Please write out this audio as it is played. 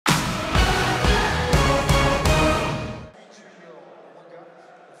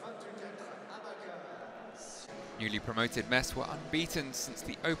Newly promoted Metz were unbeaten since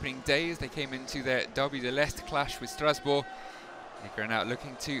the opening day as they came into their Derby de l'Est clash with Strasbourg. They're now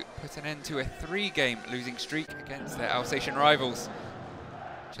looking to put an end to a 3-game losing streak against their Alsatian rivals.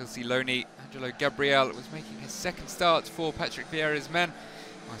 Chelsea loanee Angelo Gabriel was making his second start for Patrick Vieira's men,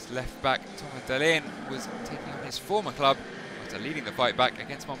 whilst left-back Thomas Danley was taking on his former club after leading the fight back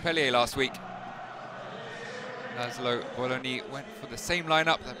against Montpellier last week. Laszlo Bologna went for the same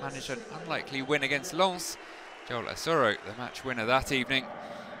lineup that managed an unlikely win against Lens. Joel ASORO, the match winner that evening.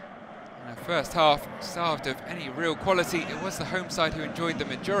 In the first half, starved of any real quality, it was the home side who enjoyed the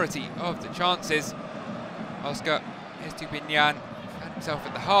majority of the chances. Oscar ESTUPIÑAN found himself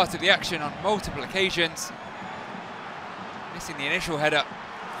at the heart of the action on multiple occasions. Missing the initial header,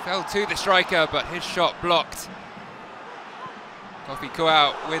 fell to the striker, but his shot blocked.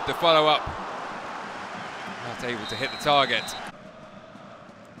 KOUAO with the follow-up, not able to hit the target.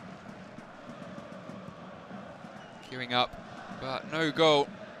 Queuing up, but no goal.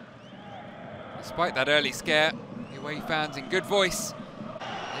 Despite that early scare, the away fans in good voice.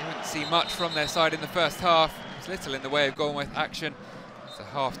 They wouldn't see much from their side in the first half. There was little in the way of goal-worth action. As the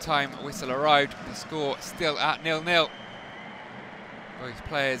half-time whistle arrived, the score still at 0-0. Both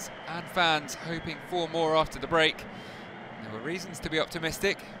players and fans hoping for more after the break. There were reasons to be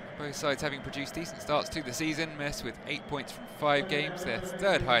optimistic, both sides having produced decent starts to the season. Metz with 8 points from 5 games, their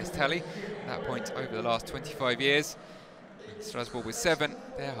third highest tally, that point over the last 25 years. Strasbourg with 7,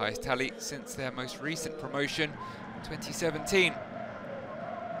 their highest tally since their most recent promotion in 2017.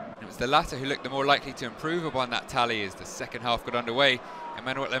 It was the latter who looked the more likely to improve upon that tally as the second half got underway.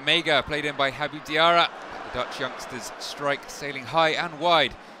 Emmanuel Lemega played in by Habib Diarra. The Dutch youngsters' strike sailing high and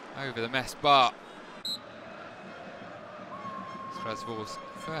wide over the Metz bar. Strasbourg's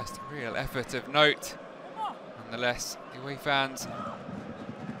first real effort of note. Nonetheless, the away fans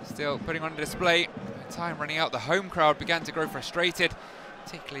still putting on display. Time running out, the home crowd began to grow frustrated,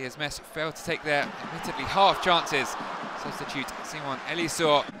 particularly as Metz failed to take their admittedly half chances. Substitute Simon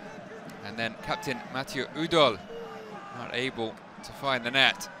Elisor and then captain Matthieu UDOL not able to find the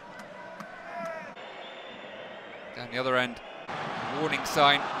net. Down the other end, a warning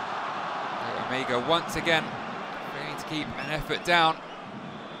sign. Omega once again failing to keep an effort down.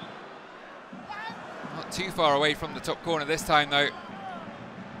 Not too far away from the top corner this time though.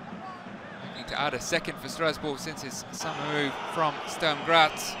 To add a second for Strasbourg since his summer move from Sturm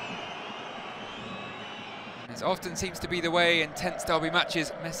Graz. As often seems to be the way in tense derby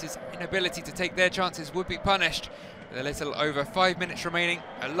matches, Metz's inability to take their chances would be punished. With a little over 5 minutes remaining,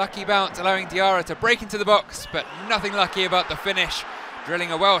 a lucky bounce allowing DIARRA to break into the box, but nothing lucky about the finish,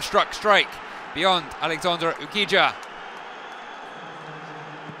 drilling a well-struck strike beyond Alexandre OUKIDJA.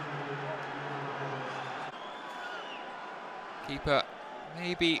 Keeper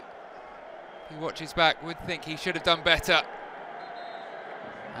maybe, he watches back, would think he should have done better.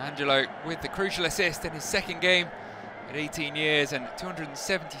 Angelo with the crucial assist in his second game. At 18 years and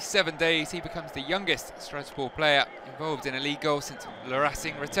 277 days, he becomes the youngest Strasbourg player involved in a league goal since Le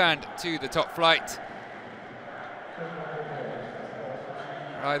Racing returned to the top flight.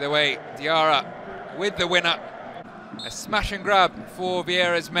 Either way, DIARRA with the winner. A smash and grab for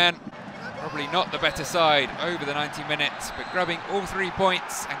Vieira's men. Probably not the better side over the 90 minutes, but grabbing all 3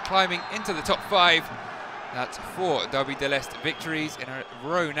 points and climbing into the top 5. That's 4 Derby de l'Est victories in a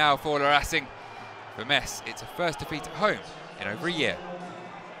row now for Le Racing. For Metz, it's a first defeat at home in over a year.